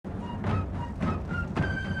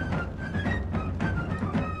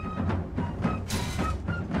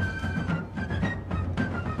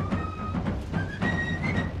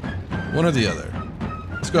One or the other.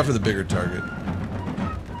 Let's go after the bigger target.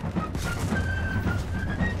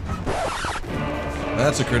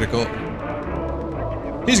 That's a critical.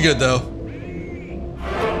 He's good though.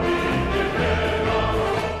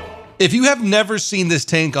 If you have never seen this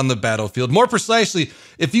tank on the battlefield, more precisely,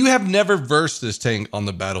 if you have never versed this tank on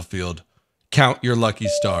the battlefield, count your lucky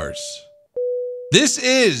stars. This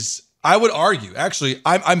is, I would argue, actually,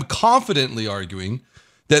 I'm confidently arguing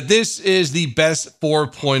that this is the best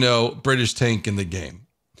 4.0 British tank in the game.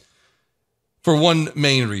 For one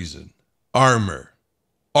main reason, armor.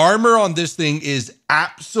 Armor on this thing is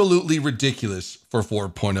absolutely ridiculous for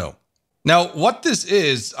 4.0. Now, what this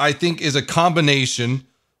is, I think, is a combination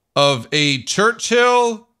of a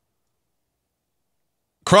Churchill,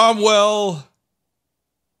 Cromwell,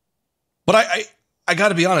 but I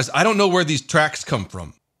gotta be honest, I don't know where these tracks come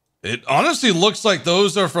from. It honestly looks like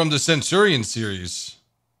those are from the Centurion series.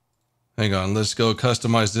 Hang on, let's go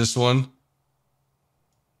customize this one.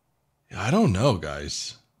 I don't know,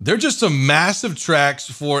 guys. They're just some massive tracks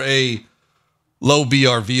for a low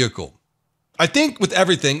BR vehicle. I think with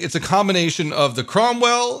everything, it's a combination of the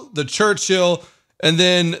Cromwell, the Churchill, and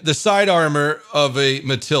then the side armor of a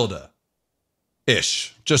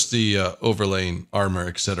Matilda-ish. Just the overlaying armor,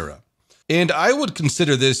 etc. And I would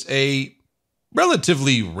consider this a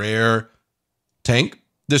relatively rare tank.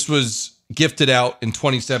 This was gifted out in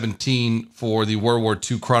 2017 for the World War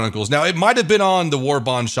II Chronicles. Now, it might have been on the War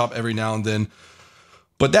Bond shop every now and then,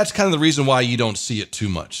 but that's kind of the reason why you don't see it too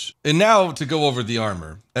much. And now to go over the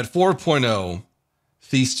armor. At 4.0,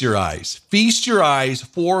 feast your eyes. Feast your eyes,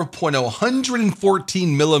 4.0,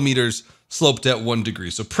 114 millimeters sloped at 1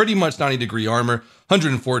 degree. So pretty much 90-degree armor,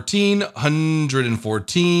 114,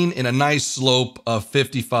 114, and a nice slope of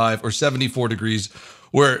 55 or 74 degrees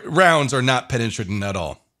where rounds are not penetrating at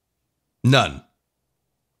all. None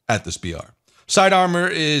at this BR. Side armor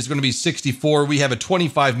is going to be 64. We have a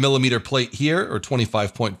 25 millimeter plate here, or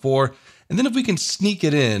 25.4. And then if we can sneak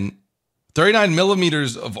it in, 39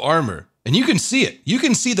 millimeters of armor. And you can see it. You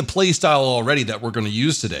can see the play style already that we're going to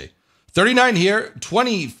use today. 39 here,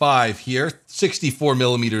 25 here, 64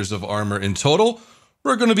 millimeters of armor in total.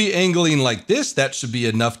 We're going to be angling like this. That should be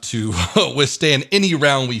enough to withstand any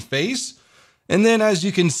round we face. And then as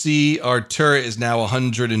you can see, our turret is now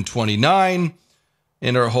 129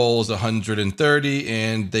 and our hull is 130,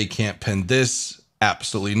 and they can't pen this.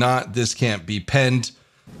 Absolutely not. This can't be penned.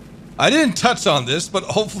 I didn't touch on this, but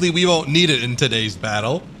hopefully we won't need it in today's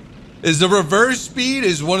battle. Is the reverse speed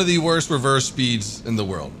is one of the worst reverse speeds in the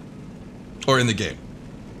world, or in the game.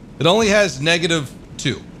 It only has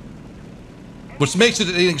 -2, which makes it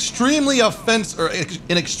an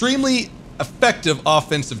extremely effective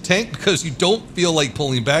offensive tank because you don't feel like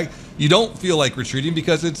pulling back, you don't feel like retreating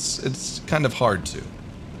because it's kind of hard to.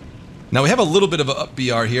 Now we have a little bit of an up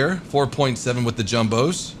BR here, 4.7 with the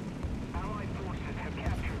jumbos.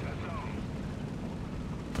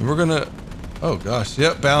 And we're gonna, oh gosh,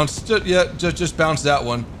 yep, bounce, just bounce that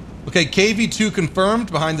one. Okay, KV2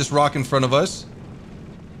 confirmed behind this rock in front of us.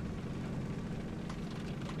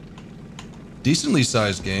 Decently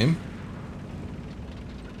sized game.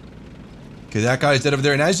 Okay, that guy's dead over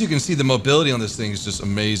there. And as you can see, the mobility on this thing is just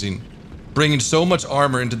amazing. Bringing so much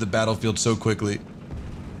armor into the battlefield so quickly.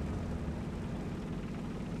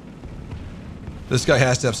 This guy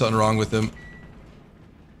has to have something wrong with him.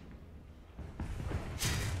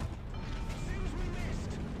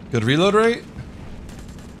 Good reload rate.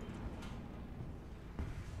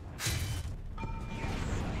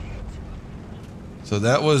 So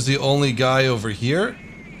that was the only guy over here.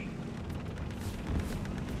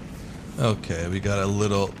 Okay, we got a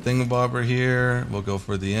little thingamabobber here. We'll go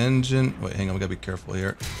for the engine. Wait, hang on, we gotta be careful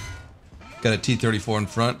here. Got a T-34 in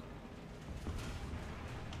front.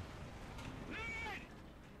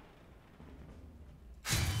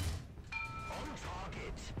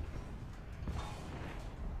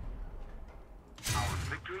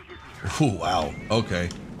 Ooh, wow, okay.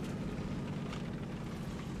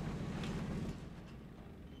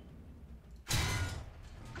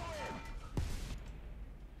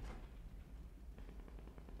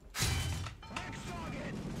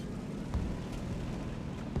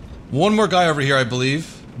 One more guy over here, I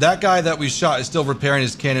believe. That guy that we shot is still repairing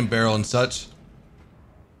his cannon barrel and such.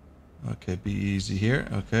 Okay, be easy here.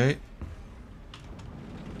 Okay.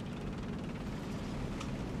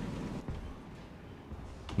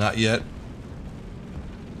 Not yet.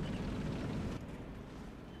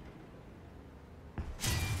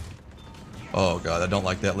 Oh god, I don't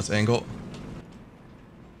like that. Let's angle.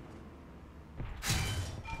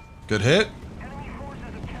 Good hit.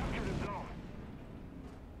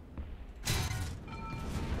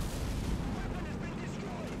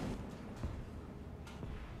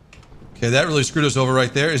 Okay, that really screwed us over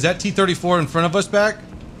right there. Is that T-34 in front of us back?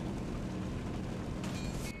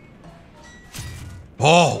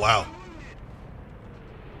 Oh, wow.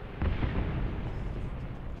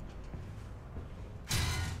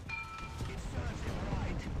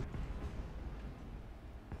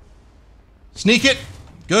 Sneak it.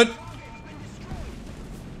 Good.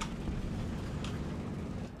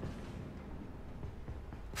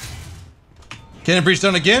 Cannon breach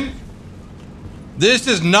done again. This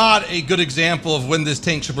is not a good example of when this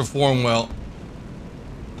tank should perform well.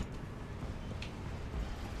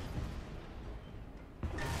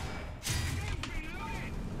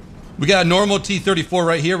 We got a normal T-34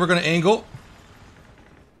 right here. We're going to angle.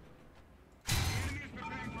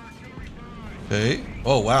 Okay.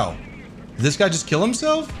 Oh, wow. Did this guy just kill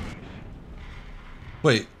himself?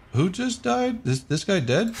 Wait, who just died? This guy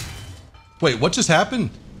dead? Wait, what just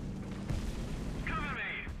happened?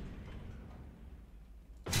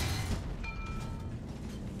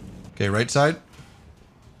 Okay, right side.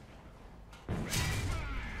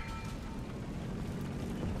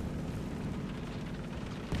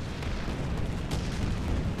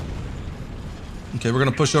 Okay, we're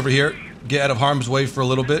gonna push over here, get out of harm's way for a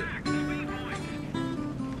little bit.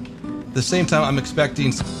 At the same time, I'm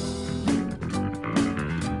expecting...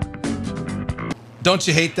 Don't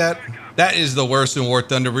you hate that? That is the worst in War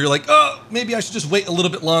Thunder, where you're like, oh, maybe I should just wait a little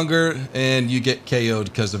bit longer, and you get KO'd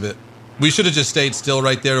because of it. We should have just stayed still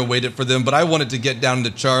right there and waited for them, but I wanted to get down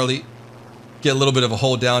into Charlie, get a little bit of a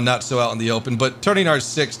hold down, not so out in the open, but turning our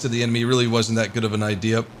 6 to the enemy really wasn't that good of an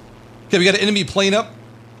idea. Okay, we got an enemy plane up.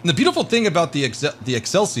 And the beautiful thing about the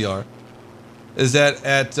Excelsior is that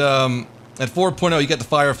at 4.0, you get the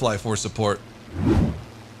Firefly for support.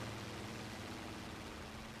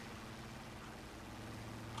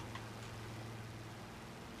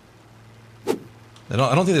 I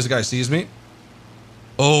don't think this guy sees me.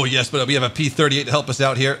 Oh, yes, but we have a P-38 to help us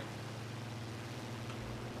out here.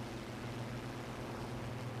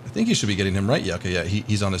 I think you should be getting him right. Yeah, okay, yeah,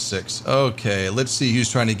 he's on a 6. Okay, let's see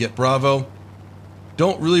who's trying to get Bravo.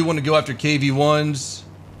 Don't really want to go after KV-1s.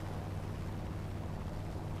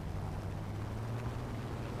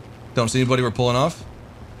 Don't see anybody we're pulling off.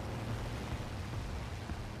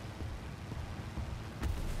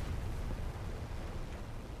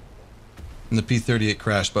 And the P-38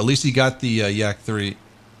 crashed, but at least he got the Yak-3.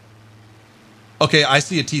 Okay, I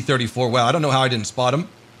see a T-34. Wow, I don't know how I didn't spot him.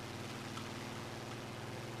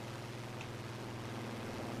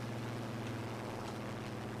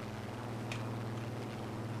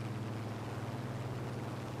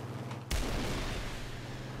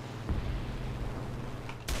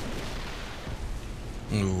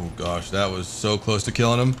 Oh gosh, that was so close to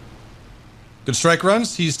killing him. Good strike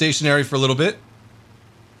runs. He's stationary for a little bit.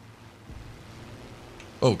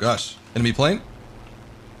 Oh gosh, enemy plane.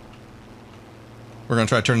 We're gonna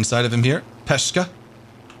try to turn inside of him here. Peshka.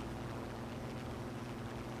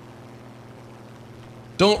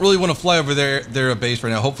 Don't really want to fly over their base right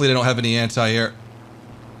now. Hopefully they don't have any anti-air.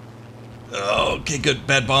 Okay, good.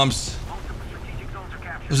 Bad bombs.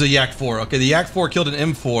 It was a Yak-4. Okay, the Yak-4 killed an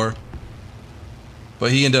M4.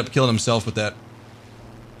 But he ended up killing himself with that.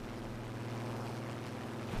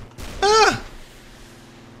 Ah!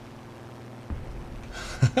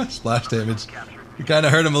 Splash damage. We kind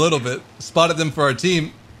of hurt him a little bit. Spotted them for our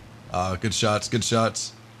team. Good shots, good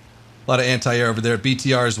shots. A lot of anti-air over there.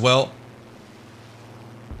 BTR as well.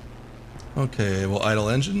 Okay, we'll idle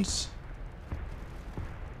engines.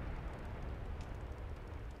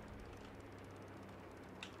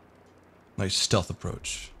 Nice stealth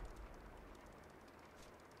approach.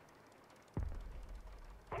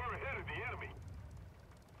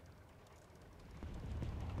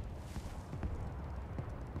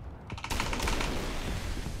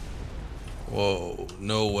 Whoa,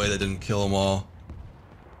 no way that didn't kill them all.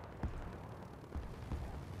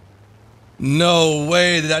 No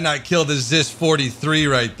way did I not kill the Zis 43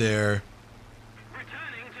 right there.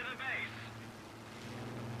 Returning to the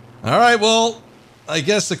base. Alright, well, I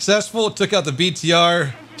guess successful. Took out the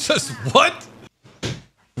BTR. Just what?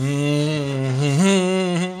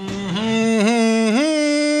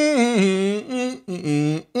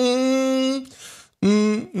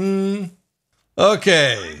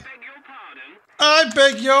 Okay. I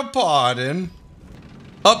beg your pardon.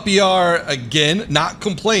 Up BR again, not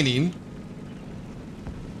complaining.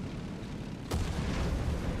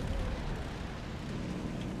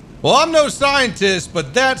 Well, I'm no scientist,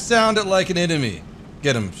 but that sounded like an enemy.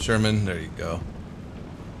 Get him, Sherman. There you go.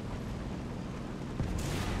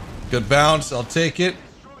 Good bounce. I'll take it.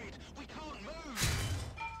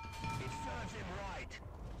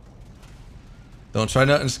 Don't try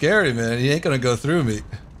nothing scary, man. He ain't gonna go through me.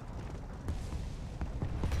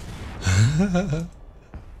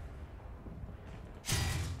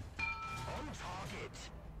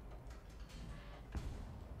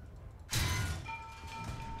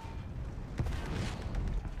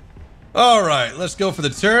 All right, let's go for the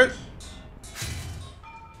turret.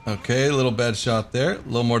 Okay, a little bad shot there. A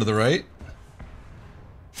little more to the right.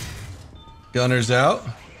 Gunner's out.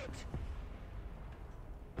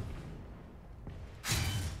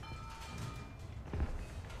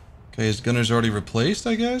 Okay, his gunner's already replaced,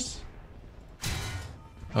 I guess?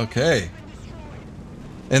 Okay.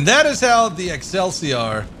 And that is how the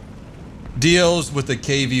Excelsior deals with the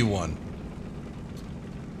KV-1.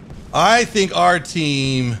 I think our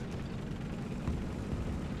team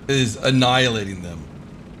is annihilating them.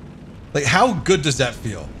 Like, how good does that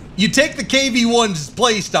feel? You take the KV-1's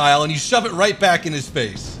play style and you shove it right back in his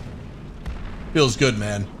face. Feels good,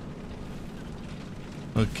 man.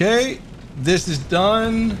 Okay, this is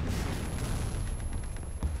done.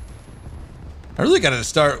 I really gotta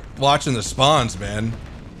start watching the spawns, man.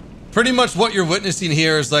 Pretty much what you're witnessing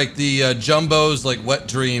here is like the Jumbo's like wet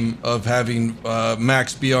dream of having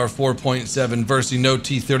max BR 4.7 versus no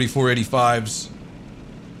T3485s.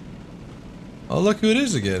 Oh, look who it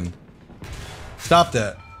is again. Stop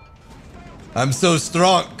that. I'm so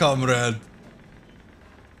strong, comrade.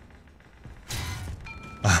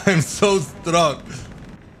 I'm so strong.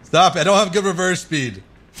 Stop it. I don't have good reverse speed.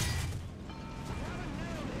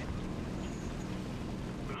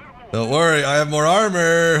 Don't worry, I have more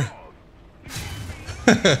armor.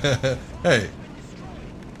 Hey.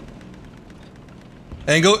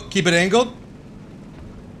 Angle, keep it angled.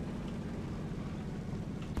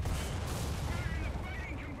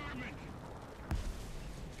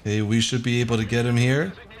 Okay, we should be able to get him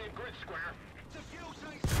here.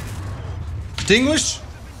 Extinguish.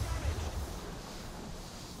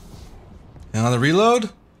 And on the reload,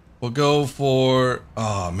 we'll go for,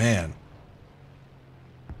 oh man.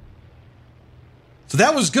 So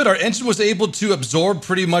that was good. Our engine was able to absorb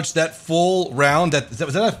pretty much that full round. Was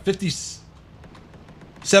that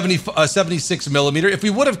a 76 millimeter? If we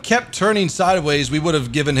would have kept turning sideways, we would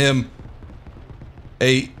have given him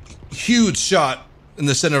a huge shot in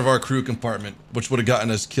the center of our crew compartment, which would have gotten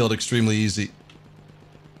us killed extremely easy.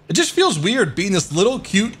 It just feels weird being this little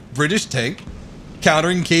cute British tank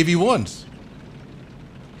countering KV-1s.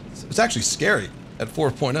 It's actually scary at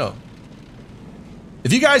 4.0.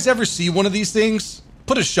 If you guys ever see one of these things,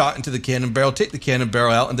 put a shot into the cannon barrel, take the cannon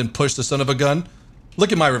barrel out, and then push the son of a gun.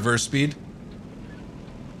 Look at my reverse speed.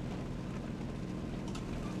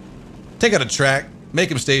 Take out a track, make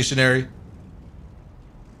him stationary.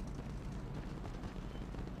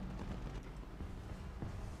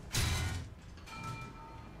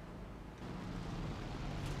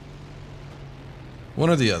 One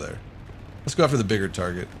or the other. Let's go after the bigger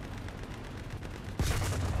target.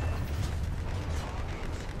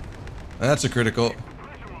 That's a critical.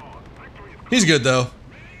 He's good though.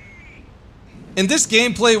 In this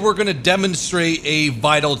gameplay, we're going to demonstrate a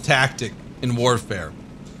vital tactic in warfare.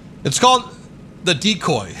 It's called the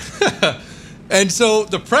decoy. And so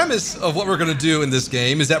the premise of what we're going to do in this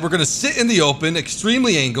game is that we're going to sit in the open,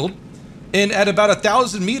 extremely angled, and at about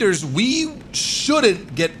 1,000 meters, we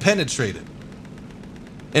shouldn't get penetrated.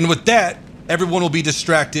 And with that, everyone will be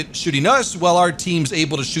distracted shooting us while our team's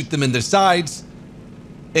able to shoot them in the sides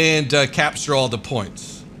and capture all the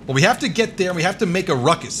points. But we have to get there and we have to make a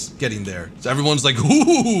ruckus getting there. So everyone's like,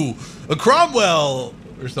 ooh, a Cromwell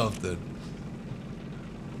or something.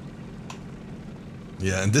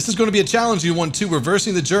 Yeah, and this is going to be a challenging one too,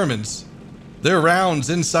 reversing the Germans. Their rounds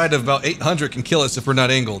inside of about 800 can kill us if we're not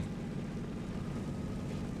angled.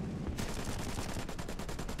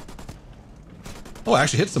 Oh, I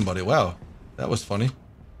actually hit somebody. Wow. That was funny.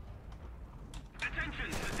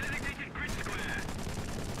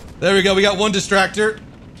 There we go. We got one distractor.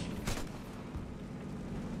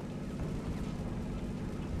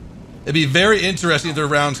 It'd be very interesting if their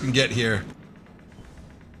rounds can get here.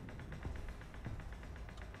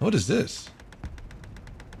 What is this?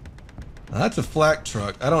 That's a flak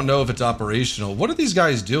truck. I don't know if it's operational. What are these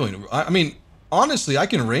guys doing? I mean, honestly, I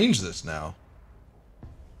can range this now.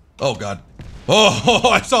 Oh, God. Oh,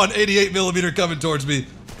 I saw an 88 millimeter coming towards me.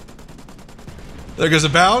 There goes a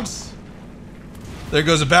bounce. There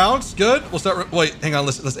goes a bounce. Good. We'll start. Wait, hang on.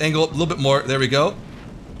 Let's angle up a little bit more. There we go.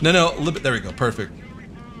 No, a little bit. There we go. Perfect.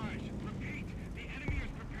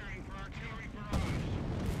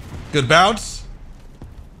 Good bounce.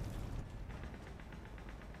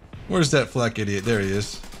 Where's that flak idiot? There he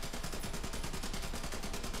is.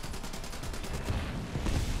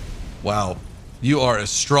 Wow. You are a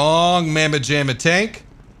strong mamma jamma tank.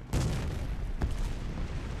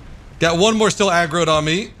 Got one more still aggroed on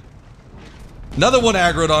me. Another one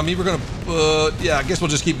aggroed on me. We're gonna, yeah, I guess we'll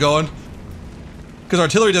just keep going. Because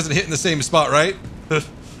artillery doesn't hit in the same spot, right?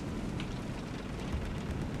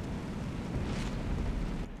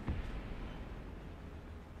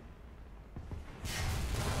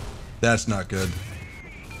 That's not good.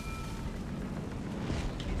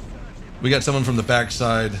 We got someone from the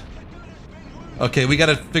backside. Okay, we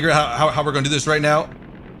gotta figure out how we're gonna do this right now.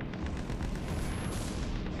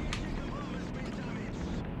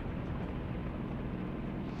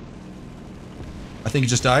 I think he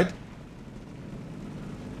just died.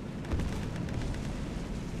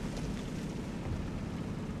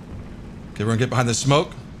 Okay, we're gonna get behind the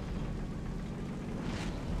smoke.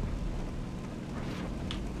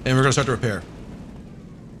 And we're gonna start to repair.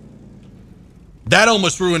 That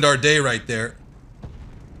almost ruined our day right there.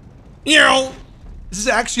 You know, this is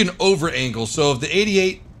actually an over angle, so if the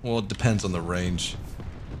 88, well, it depends on the range.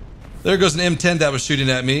 There goes an M10 that was shooting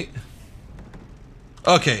at me.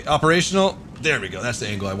 Okay, operational. There we go. That's the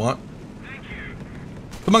angle I want.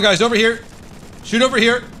 Come on, guys, over here. Shoot over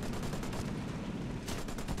here.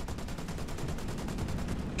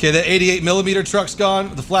 Okay, that 88mm truck's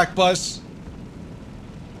gone. The flak bus.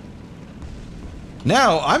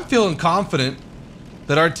 Now, I'm feeling confident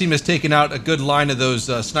that our team has taken out a good line of those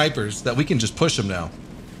snipers, that we can just push them now.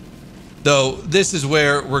 Though, this is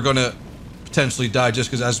where we're going to potentially die,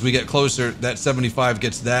 just because as we get closer, that 75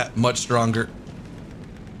 gets that much stronger.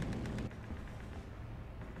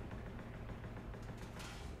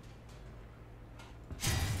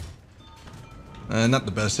 Not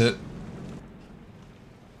the best hit.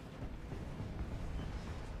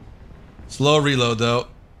 Slow reload, though.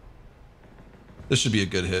 This should be a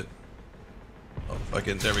good hit. Oh,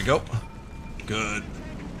 fucking, there we go. Good.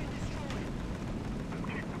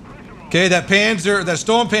 Okay, that Panzer, that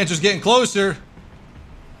Storm Panzer's getting closer.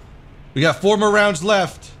 We got 4 more rounds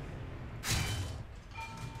left.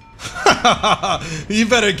 You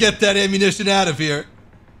better get that ammunition out of here.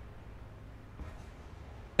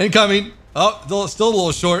 Incoming. Oh, still a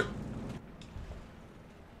little short.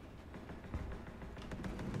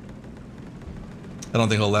 I don't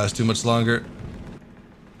think it'll last too much longer.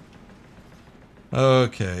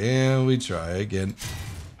 Okay, and we try again.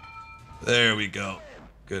 There we go.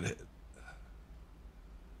 Good hit.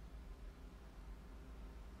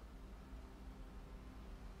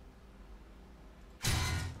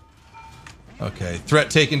 Okay, threat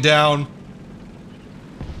taken down.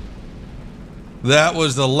 That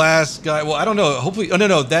was the last guy. Well, I don't know. Hopefully, oh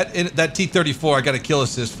no, that T-34 I got a kill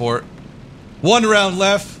assist for it. 1 round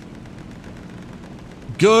left.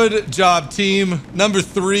 Good job, team. Number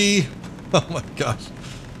 3. Oh my gosh.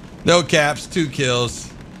 No caps, 2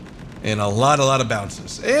 kills, and a lot of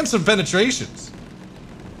bounces, and some penetrations.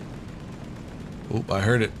 Oop, I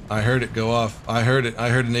heard it. I heard it go off. I heard it. I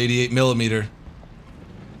heard an 88mm.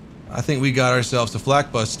 I think we got ourselves a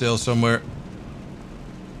flak bus still somewhere.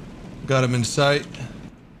 Got him in sight.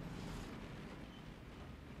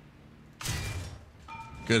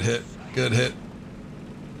 Good hit. Good hit.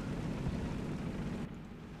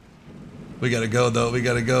 We gotta go though. We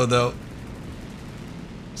gotta go though.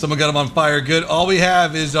 Someone got him on fire. Good. All we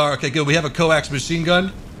have is our... Okay, good. We have a coax machine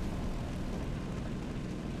gun.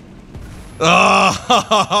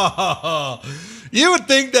 Oh! You would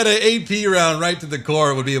think that an AP round right to the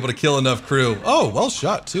core would be able to kill enough crew. Oh, well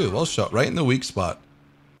shot too. Well shot. Right in the weak spot.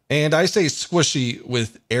 And I say squishy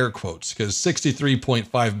with air quotes because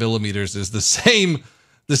 63.5mm is the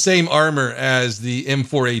same armor as the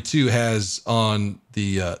M4A2 has on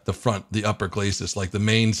the front, the upper glacis, like the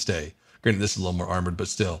mainstay. Granted, this is a little more armored, but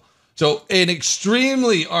still. So an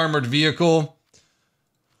extremely armored vehicle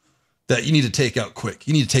that you need to take out quick.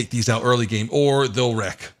 You need to take these out early game or they'll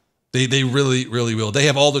wreck. They really will. They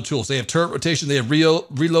have all the tools. They have turret rotation. They have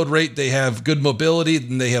reload rate. They have good mobility.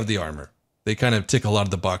 And they have the armor. They kind of tick a lot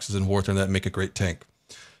of the boxes in Wartime that make a great tank.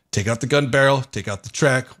 Take out the gun barrel. Take out the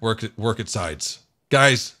track. Work its sides.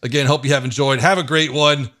 Guys, again, hope you have enjoyed. Have a great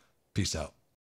one. Peace out.